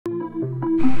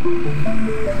What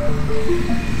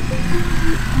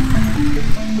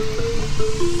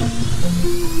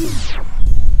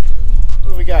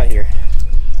do we got here?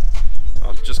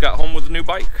 I just got home with a new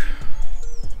bike.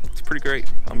 It's pretty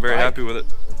great. I'm very happy with it.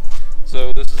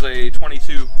 So this is a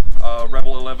 22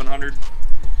 Rebel 1100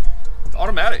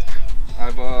 automatic.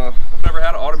 I've never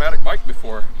had an automatic bike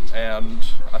before, and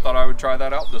I thought I would try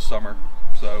that out this summer.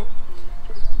 So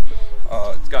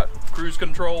it's got cruise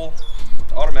control,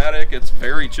 automatic. It's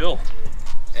very chill,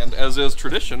 and as is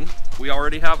tradition, we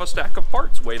already have a stack of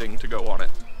parts waiting to go on it.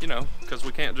 You know, because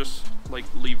we can't just like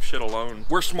leave shit alone.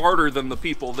 We're smarter than the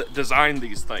people that design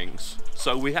these things,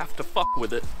 so we have to fuck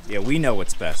with it. Yeah, we know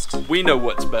what's best. We know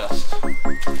what's best.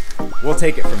 We'll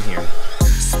take it from here.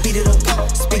 Speed it up,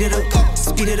 speed it up,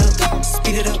 speed it up,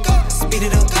 speed it up, speed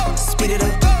it up, speed it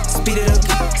up, speed it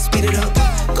up, speed it up.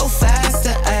 Go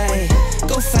faster, ayy.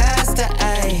 Go faster,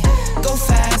 ayy. Go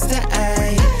faster,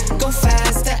 ayy. Go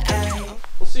faster, ayy.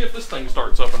 We'll see if this thing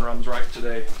starts up and runs right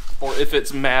today, or if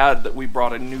it's mad that we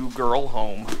brought a new girl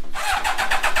home.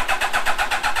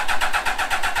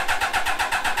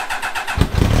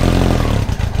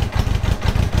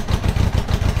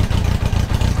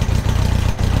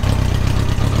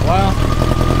 Well,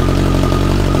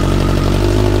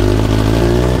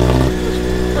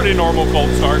 pretty normal cold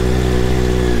start.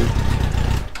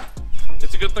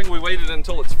 It's a good thing we waited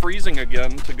until it's freezing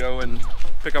again to go and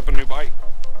pick up a new bike.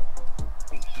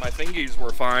 My thingies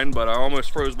were fine, but I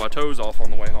almost froze my toes off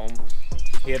on the way home.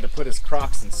 he had to put his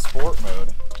Crocs in sport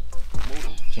mode.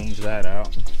 Change that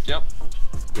out. Yep.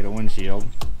 Get a windshield.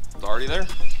 It's already there.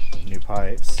 New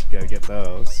pipes. Gotta get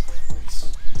those.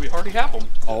 We already have them.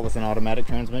 All with an automatic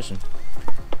transmission.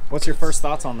 What's your first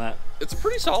thoughts on that? It's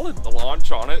pretty solid. The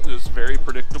launch on it is very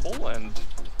predictable, and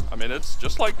I mean, it's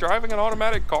just like driving an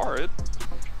automatic car.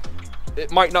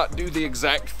 It might not do the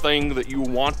exact thing that you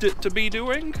want it to be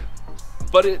doing,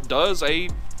 but it does a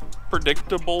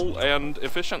predictable and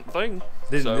efficient thing.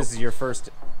 This is your first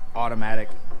automatic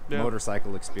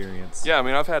motorcycle experience. Yeah, I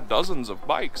mean, I've had dozens of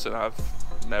bikes and I've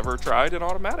never tried an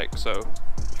automatic, so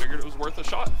I figured it was worth a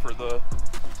shot for the,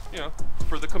 you know,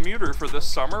 for the commuter for this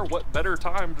summer. What better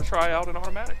time to try out an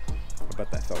automatic? I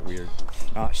bet that felt weird.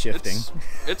 Not shifting.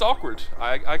 It's awkward.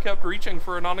 I kept reaching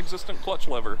for a non-existent clutch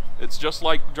lever. It's just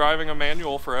like driving a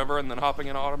manual forever and then hopping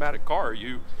in an automatic car.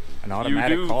 You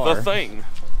do the thing.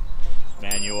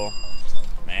 Manual,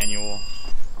 manual,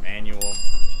 manual,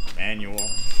 manual.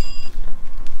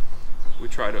 We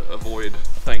try to avoid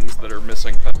things that are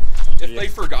missing. If they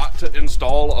forgot to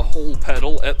install a whole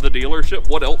pedal at the dealership,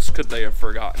 what else could they have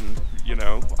forgotten? You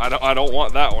know, I don't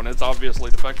want that one. It's obviously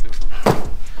defective.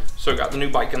 So got the new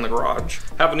bike in the garage.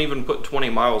 Haven't even put 20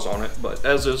 miles on it, but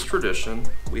as is tradition,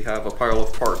 we have a pile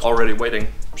of parts already waiting.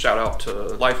 Shout out to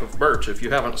Life of Birch. If you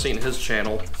haven't seen his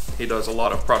channel, he does a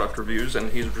lot of product reviews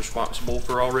and he's responsible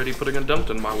for already putting a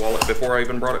dent in my wallet before I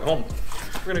even brought it home.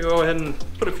 We're gonna go ahead and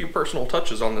put a few personal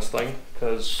touches on this thing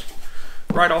because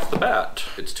right off the bat,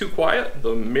 it's too quiet.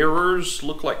 The mirrors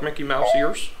look like Mickey Mouse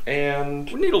ears and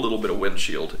we need a little bit of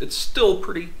windshield. It's still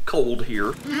pretty cold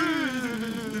here.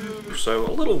 So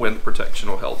a little wind protection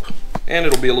will help. And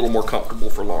it'll be a little more comfortable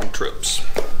for long trips.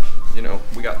 You know,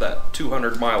 we got that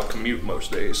 200-mile commute most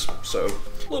days, so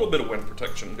a little bit of wind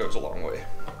protection goes a long way.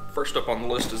 First up on the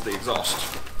list is the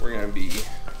exhaust. We're gonna be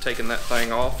taking that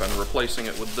thing off and replacing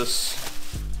it with this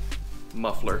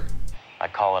muffler. I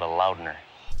call it a loudener.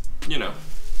 You know,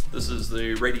 this is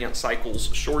the Radiant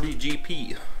Cycles Shorty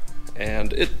GP.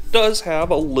 And it does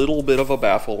have a little bit of a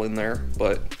baffle in there,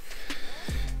 but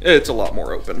it's a lot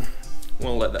more open.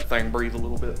 We'll let that thing breathe a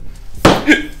little bit.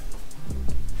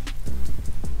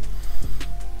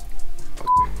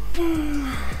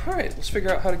 Alright, let's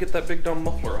figure out how to get that big dumb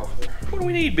muffler off there. What do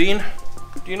we need, Bean?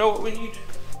 Do you know what we need?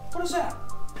 What is that?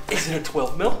 Is it a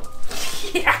 12 mil?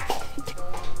 Yeah!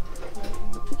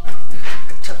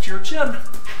 Touch your chin.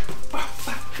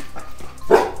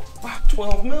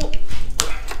 12 mil.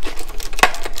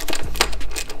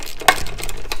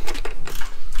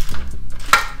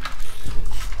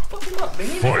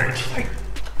 Fight.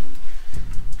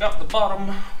 Got the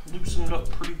bottom loosened up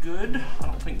pretty good. I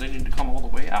don't think they need to come all the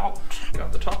way out.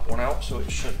 Got the top one out, so it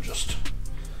should just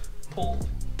pull.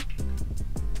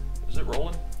 Is it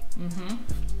rolling? Mm-hmm.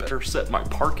 Better set my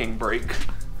parking brake.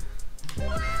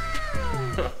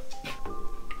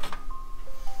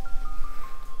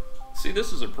 See,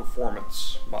 this is a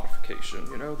performance modification.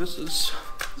 You know, this is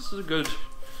a good.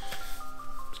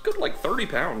 It's good, like 30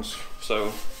 pounds.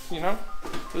 So, you know,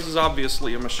 this is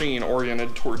obviously a machine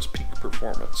oriented towards peak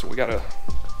performance. So we gotta,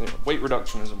 you know, weight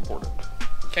reduction is important.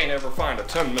 Can't ever find a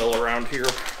 10 mil around here,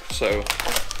 so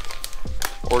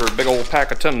ordered a big old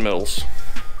pack of 10 mils.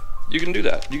 You can do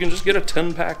that. You can just get a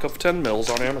 10 pack of 10 mils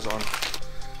on Amazon.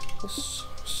 Let's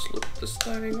slip this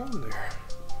thing on there.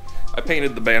 I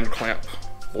painted the band clamp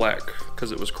black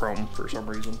because it was chrome for some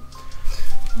reason.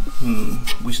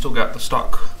 We still got the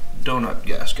stock donut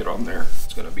gasket on there.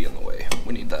 It's gonna be in the way.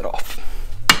 We need that off.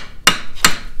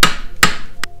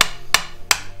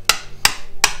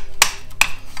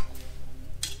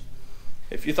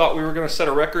 If you thought we were gonna set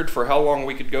a record for how long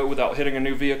we could go without hitting a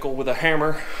new vehicle with a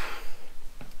hammer,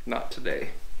 not today.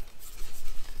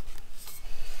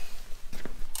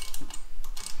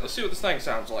 Let's see what this thing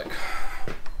sounds like.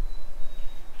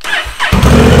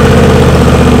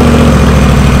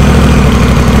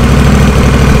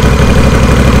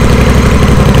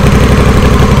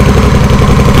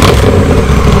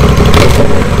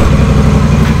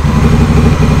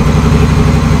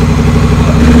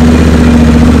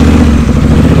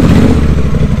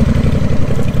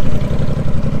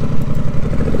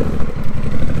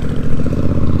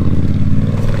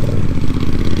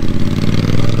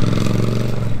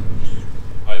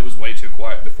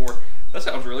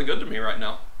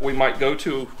 We might go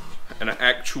to an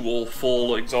actual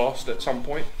full exhaust at some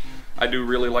point. I do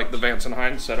really like the Vance &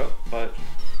 Hines setup, but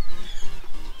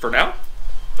for now,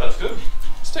 that's good.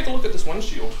 Let's take a look at this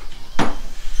windshield.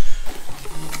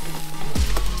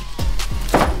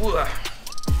 Ugh.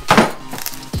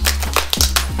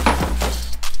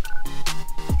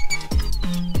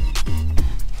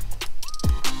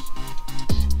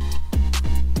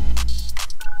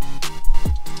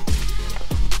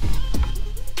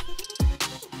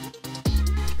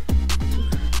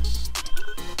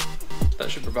 That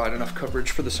should provide enough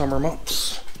coverage for the summer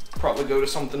months. Probably go to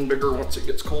something bigger once it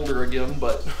gets colder again,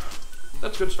 but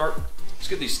that's a good start. Let's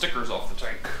get these stickers off the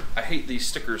tank. I hate these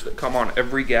stickers that come on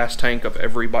every gas tank of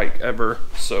every bike ever,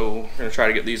 so I'm gonna try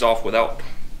to get these off without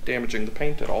damaging the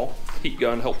paint at all. Heat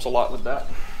gun helps a lot with that.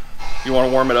 You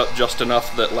wanna warm it up just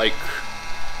enough that like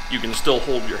you can still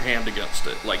hold your hand against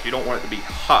it. Like you don't want it to be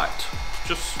hot.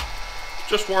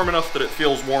 Just warm enough that it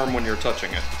feels warm when you're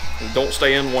touching it. And don't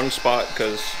stay in one spot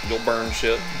because you'll burn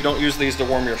shit. You don't use these to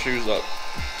warm your shoes up.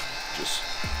 Just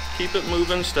keep it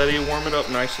moving steady, warm it up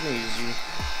nice and easy.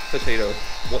 Potato,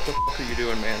 what the fuck are you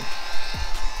doing, man?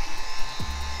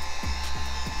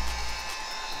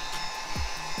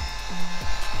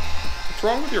 What's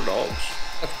wrong with your dogs?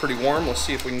 That's pretty warm. Let's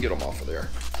see if we can get them off of there.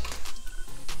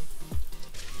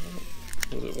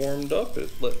 With it warmed up, it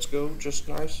lets go just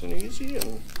nice and easy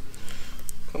and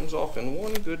comes off in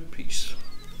one good piece.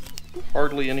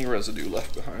 Hardly any residue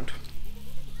left behind.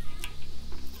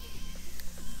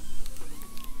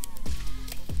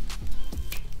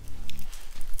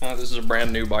 This is a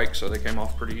brand new bike, so they came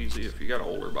off pretty easy if you got an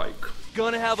older bike.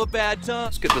 Gonna have a bad time.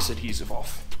 Let's get this adhesive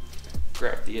off.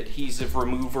 Grab the adhesive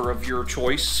remover of your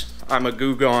choice. I'm a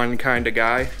Goo Gone kind of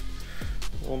guy.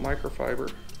 A little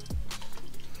microfiber.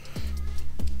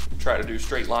 Try to do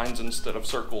straight lines instead of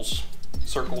circles.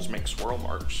 Circles make swirl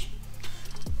marks.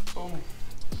 Boom.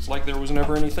 It's like there was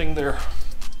never anything there.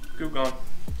 Goo Gone.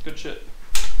 Good shit.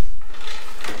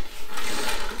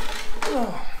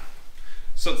 Oh.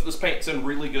 Since this paint's in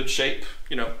really good shape,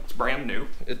 you know, it's brand new.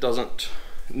 It doesn't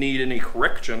need any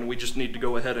correction. We just need to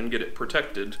go ahead and get it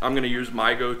protected. I'm gonna use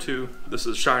my go-to. This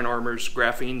is Shine Armor's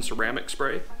graphene ceramic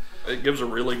spray. It gives a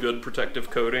really good protective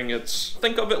coating.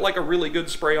 Think of it like a really good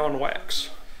spray on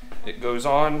wax. It goes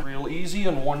on real easy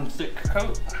in one thick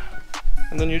coat,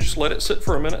 and then you just let it sit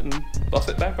for a minute and buff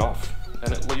it back off,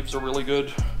 and it leaves a really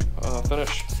good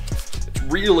finish. It's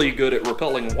really good at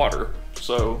repelling water,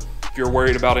 so if you're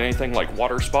worried about anything like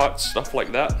water spots, stuff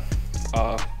like that,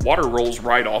 water rolls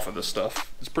right off of this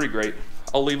stuff. It's pretty great.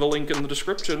 I'll leave a link in the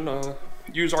description.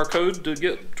 Use our code to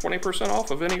get 20%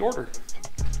 off of any order.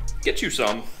 Get you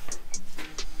some.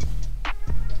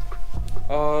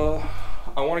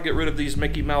 I want to get rid of these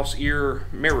Mickey Mouse ear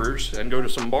mirrors and go to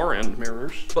some bar end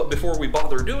mirrors. But before we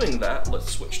bother doing that,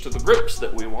 let's switch to the grips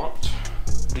that we want.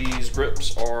 These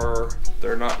grips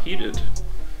they're not heated.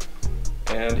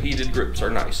 And heated grips are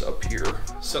nice up here.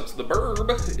 Since the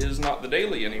Burb is not the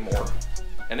daily anymore,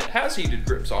 and it has heated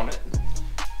grips on it,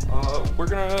 we're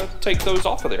gonna take those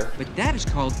off of there. But that is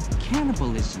called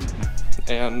cannibalism.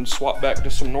 And swap back to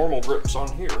some normal grips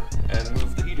on here, and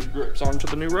move the heated grips onto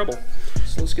the new Rebel.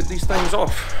 So let's get these things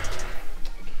off.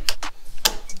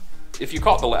 If you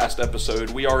caught the last episode,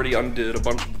 we already undid a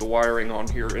bunch of the wiring on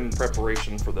here in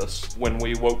preparation for this. When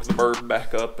we woke the Burb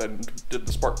back up and did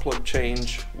the spark plug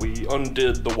change, we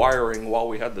undid the wiring while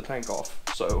we had the tank off.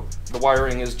 So the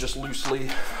wiring is just loosely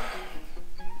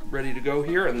ready to go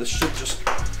here, and this should just...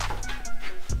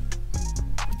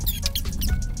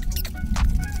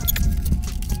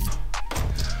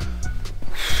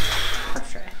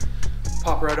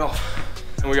 pop right off.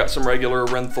 And we got some regular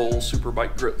Renthal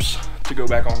Superbike grips to go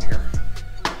back on here.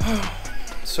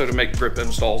 So to make grip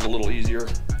installs a little easier,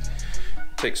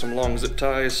 take some long zip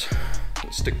ties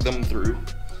and stick them through.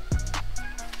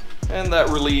 And that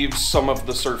relieves some of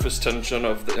the surface tension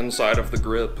of the inside of the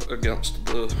grip against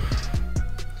the,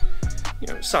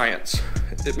 science.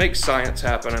 It makes science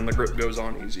happen and the grip goes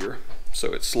on easier.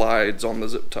 So it slides on the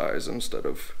zip ties instead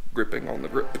of gripping on the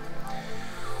grip.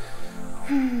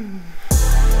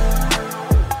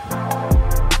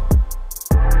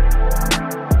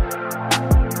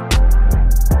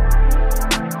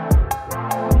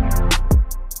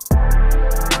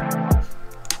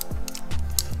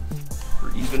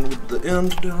 We're even with the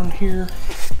end down here.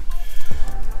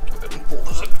 Go ahead and pull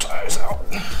the zip ties out.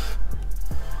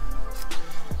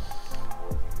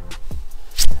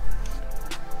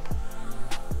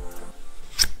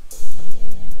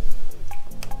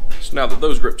 Now that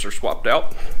those grips are swapped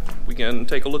out, we can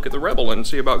take a look at the Rebel and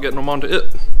see about getting them onto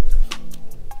it.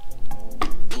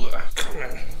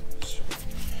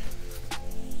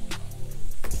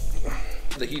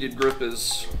 The heated grip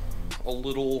is a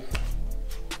little,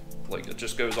 like, it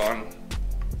just goes on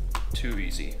too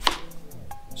easy.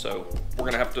 So we're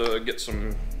gonna have to get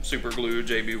some super glue,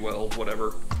 JB Weld,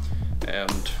 whatever,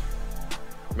 and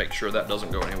make sure that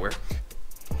doesn't go anywhere.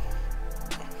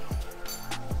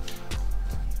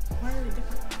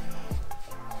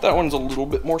 That one's a little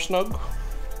bit more snug,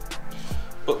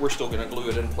 but we're still gonna glue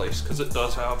it in place because it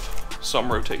does have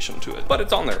some rotation to it. But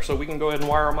it's on there, so we can go ahead and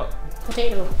wire them up.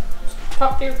 Potato,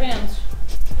 talk to your fans.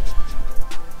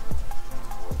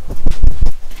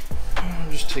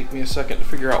 Just take me a second to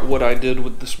figure out what I did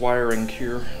with this wiring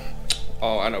here.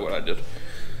 Oh, I know what I did.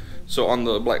 So on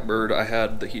the Blackbird, I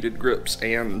had the heated grips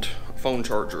and phone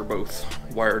charger both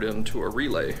wired into a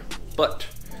relay, but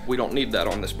we don't need that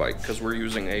on this bike because we're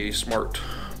using a smart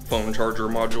phone charger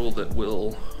module that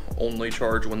will only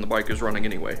charge when the bike is running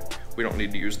anyway. We don't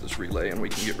need to use this relay and we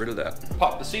can get rid of that.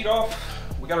 Pop the seat off.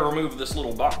 We gotta remove this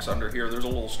little box under here. There's a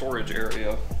little storage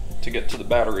area to get to the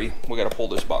battery. We gotta pull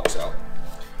this box out.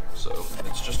 So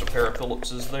it's just a pair of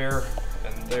Phillipses there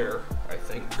and there, I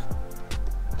think.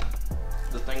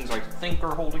 The things I think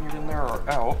are holding it in there are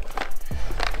out.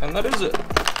 And that is it.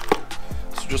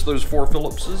 So just those 4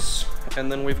 Phillipses, and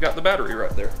then we've got the battery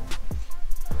right there.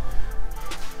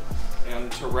 And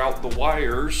to route the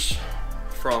wires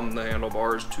from the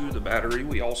handlebars to the battery,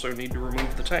 we also need to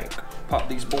remove the tank. Pop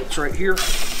these bolts right here.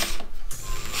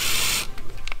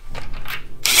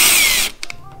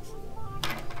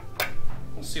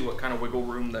 Let's see what kind of wiggle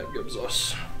room that gives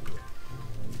us.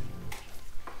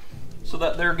 So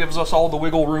that there gives us all the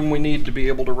wiggle room we need to be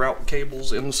able to route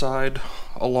cables inside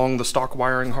along the stock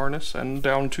wiring harness and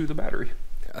down to the battery.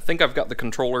 I think I've got the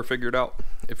controller figured out.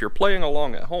 If you're playing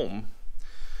along at home,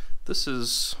 this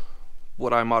is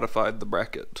what I modified the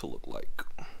bracket to look like.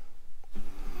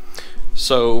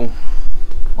 So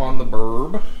on the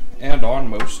Burb and on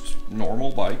most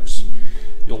normal bikes,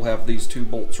 you'll have these 2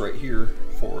 bolts right here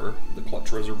for the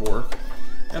clutch reservoir,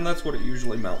 and that's what it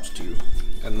usually mounts to.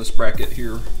 And this bracket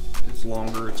here is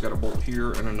longer. It's got a bolt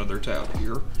here and another tab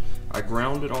here. I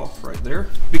ground it off right there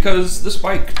because this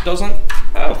bike doesn't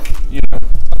have, a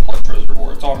clutch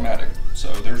reservoir. It's automatic,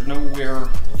 so there's nowhere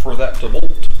for that to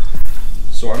bolt.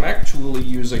 So I'm actually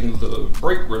using the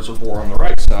brake reservoir on the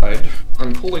right side.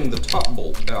 I'm pulling the top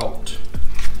bolt out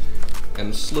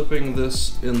and slipping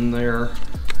this in there,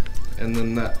 and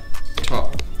then that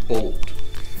top bolt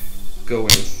going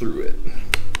through it,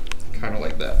 kind of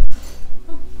like that.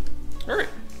 All right.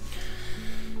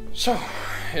 So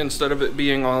instead of it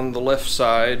being on the left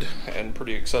side and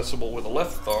pretty accessible with a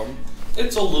left thumb,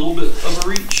 it's a little bit of a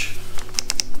reach.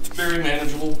 It's very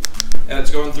manageable, and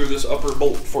it's going through this upper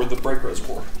bolt for the brake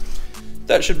reservoir.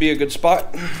 That should be a good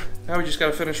spot. Now we just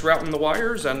gotta finish routing the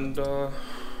wires and hook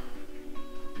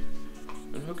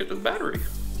it to the battery,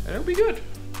 and it'll be good.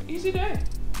 Easy day.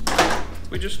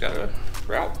 We just gotta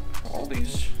route all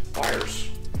these wires.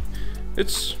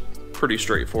 It's pretty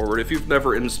straightforward. If you've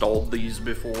never installed these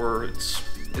before, it's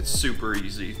super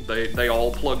easy. They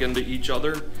all plug into each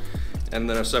other, and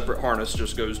then a separate harness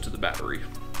just goes to the battery.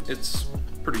 It's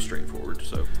pretty straightforward,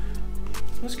 so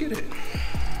let's get it.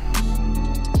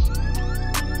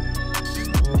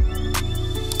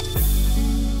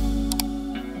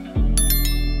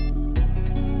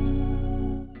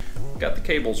 Got the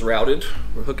cables routed.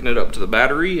 We're hooking it up to the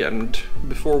battery, and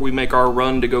before we make our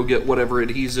run to go get whatever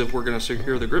adhesive we're gonna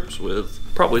secure the grips with,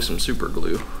 probably some super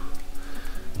glue.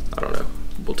 I don't know.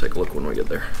 We'll take a look when we get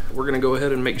there. We're gonna go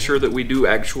ahead and make sure that we do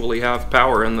actually have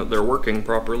power and that they're working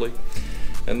properly,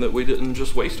 and that we didn't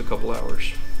just waste a couple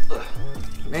hours. Ugh.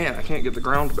 Man, I can't get the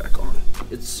ground back on.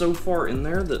 it's so far in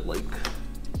there that like,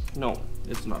 no,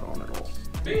 it's not on at all.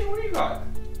 Bean, what do you got?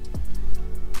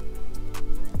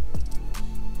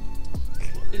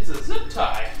 It's a zip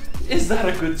tie. Is that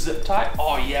a good zip tie?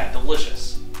 Oh yeah,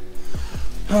 delicious.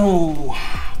 Oh,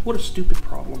 what a stupid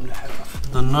problem to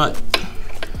have. The nut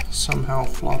somehow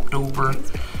flopped over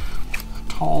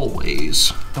tall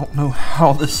ways. Don't know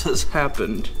how this has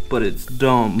happened, but it's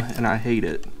dumb and I hate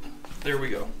it. There we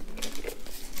go.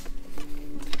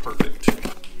 Perfect.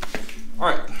 All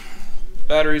right,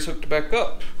 battery's hooked back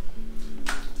up.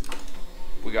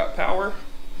 We got power.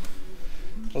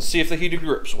 Let's see if the heated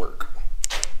grips work.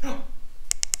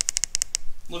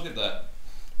 Look at that.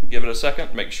 Give it a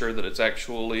second, make sure that it's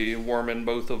actually warming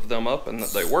both of them up and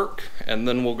that they work, and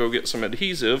then we'll go get some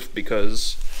adhesive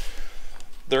because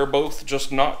they're both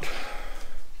just not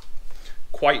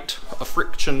quite a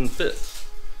friction fit.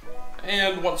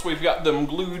 And once we've got them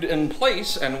glued in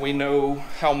place and we know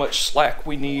how much slack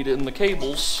we need in the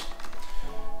cables,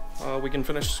 we can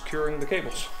finish securing the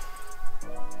cables.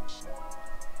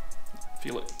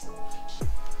 Feel it.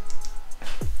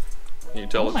 Can you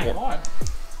tell it's warm? God.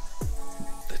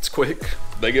 It's quick.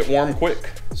 They get warm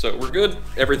quick. So we're good.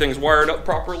 Everything's wired up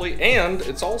properly, and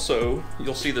it's also,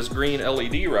 you'll see this green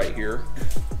LED right here,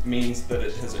 means that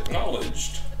it has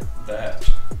acknowledged that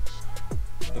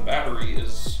the battery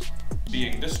is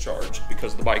being discharged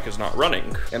because the bike is not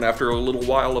running. And after a little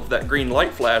while of that green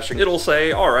light flashing, it'll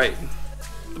say, all right,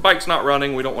 the bike's not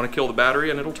running, we don't want to kill the battery,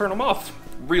 and it'll turn them off.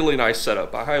 Really nice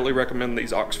setup. I highly recommend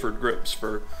these Oxford grips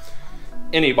for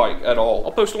any bike at all.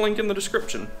 I'll post a link in the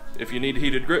description. If you need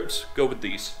heated grips, go with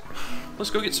these. Let's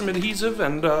go get some adhesive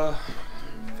and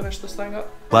finish this thing up.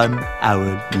 1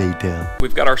 hour later.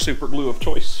 We've got our super glue of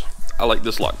choice. I like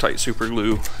this Loctite super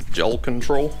glue gel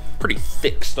control. Pretty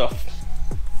thick stuff.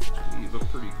 Leave a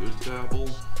pretty good dabble.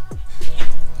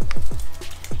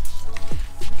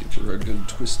 Give her a good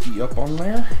twisty up on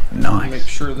there. Nice. Make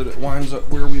sure that it winds up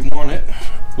where we want it.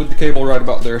 With the cable right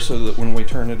about there so that when we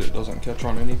turn it, it doesn't catch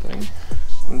on anything.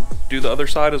 And do the other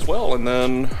side as well, and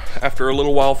then after a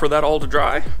little while for that all to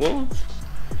dry, we'll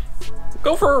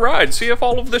go for a ride, see if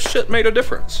all of this shit made a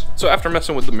difference. So after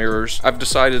messing with the mirrors, I've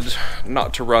decided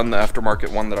not to run the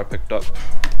aftermarket one that I picked up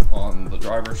on the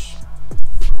driver's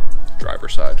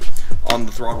side. On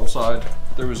the throttle side,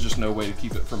 there was just no way to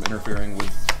keep it from interfering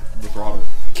with the throttle.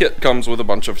 Kit comes with a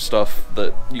bunch of stuff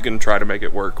that you can try to make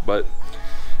it work, but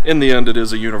in the end, it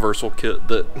is a universal kit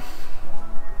that,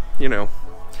 you know,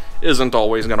 isn't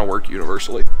always going to work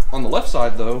universally. On the left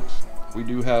side, though, we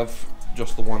do have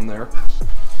just the one there.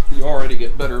 You already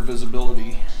get better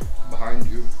visibility behind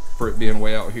you for it being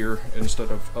way out here instead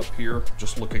of up here,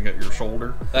 just looking at your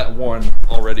shoulder. That one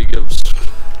already gives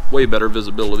way better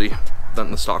visibility than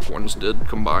the stock ones did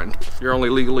combined. You're only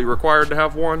legally required to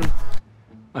have one.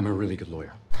 I'm a really good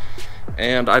lawyer.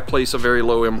 And I place a very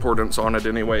low importance on it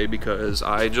anyway because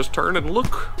I just turn and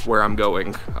look where I'm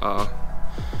going.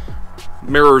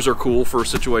 Mirrors are cool for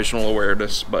situational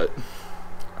awareness, but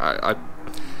I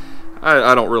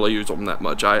don't really use them that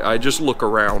much. I just look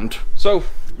around. So,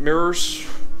 mirrors,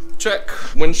 check.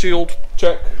 Windshield,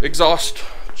 check. Exhaust,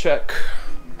 check.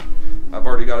 I've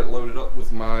already got it loaded up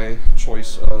with my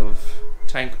choice of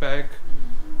tank bag.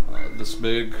 This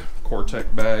big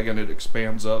Cortec bag, and it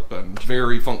expands up and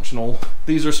very functional.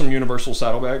 These are some universal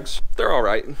saddlebags. They're all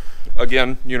right.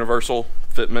 Again, universal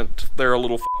fitment. They're a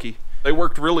little fucky. They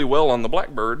worked really well on the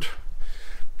Blackbird.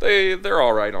 They're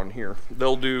all right on here.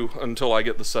 They'll do until I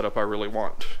get the setup I really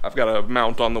want. I've got a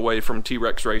mount on the way from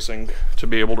T-Rex Racing to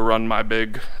be able to run my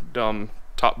big, dumb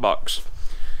top box.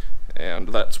 And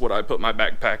that's what I put my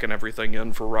backpack and everything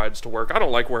in for rides to work. I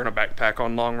don't like wearing a backpack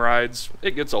on long rides.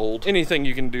 It gets old. Anything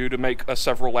you can do to make a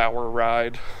several-hour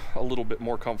ride a little bit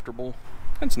more comfortable,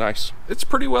 it's nice. It's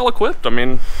pretty well equipped. I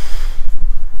mean,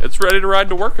 it's ready to ride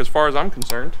to work as far as I'm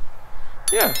concerned.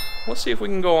 Yeah, let's see if we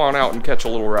can go on out and catch a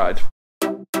little ride.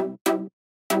 Burnout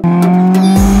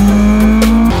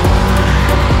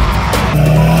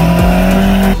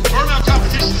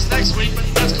competitions next week, but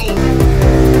that's cool.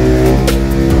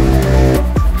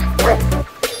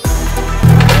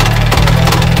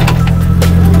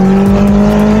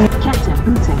 Cats and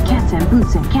boots and cats and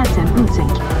boots and cats and boots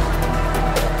and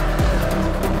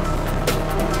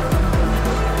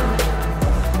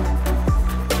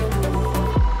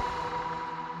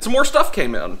Some more stuff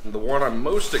came in. The one I'm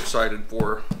most excited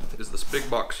for is this big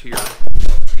box here.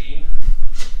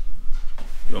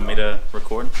 You want me to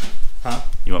record? Huh?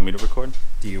 You want me to record?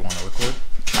 Do you want to record?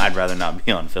 I'd rather not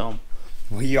be on film.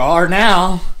 We are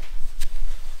now.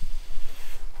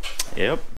 Yep.